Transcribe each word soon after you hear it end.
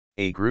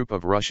A group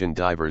of Russian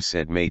divers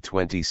said May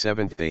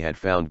 27 they had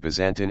found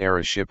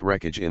Byzantine-era ship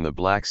wreckage in the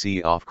Black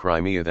Sea off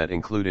Crimea that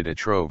included a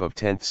trove of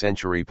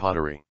 10th-century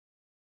pottery.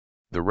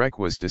 The wreck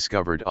was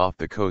discovered off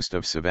the coast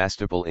of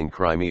Sevastopol in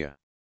Crimea.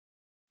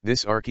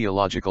 This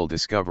archaeological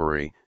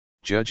discovery,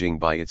 judging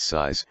by its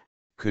size,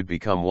 could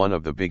become one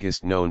of the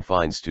biggest known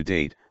finds to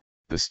date,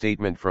 the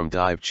statement from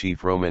dive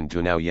chief Roman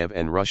Dunayev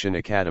and Russian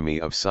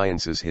Academy of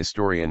Sciences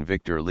historian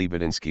Viktor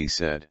Lebedinsky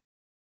said.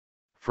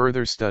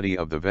 Further study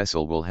of the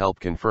vessel will help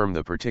confirm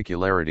the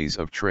particularities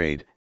of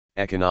trade,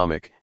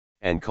 economic,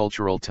 and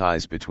cultural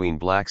ties between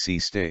Black Sea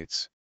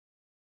states.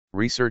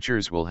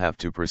 Researchers will have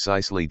to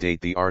precisely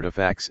date the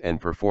artifacts and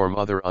perform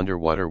other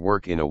underwater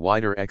work in a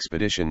wider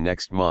expedition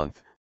next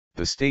month,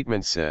 the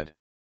statement said.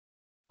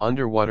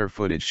 Underwater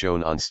footage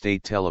shown on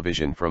state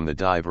television from the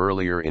dive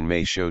earlier in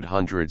May showed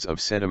hundreds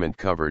of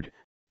sediment-covered,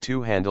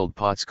 two-handled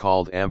pots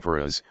called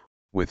amphoras,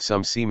 with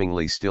some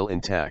seemingly still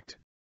intact.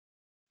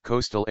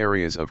 Coastal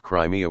areas of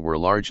Crimea were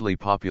largely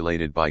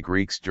populated by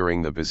Greeks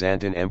during the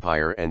Byzantine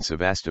Empire, and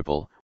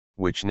Sevastopol,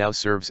 which now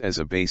serves as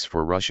a base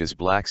for Russia's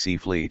Black Sea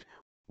Fleet,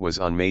 was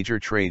on major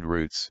trade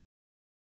routes.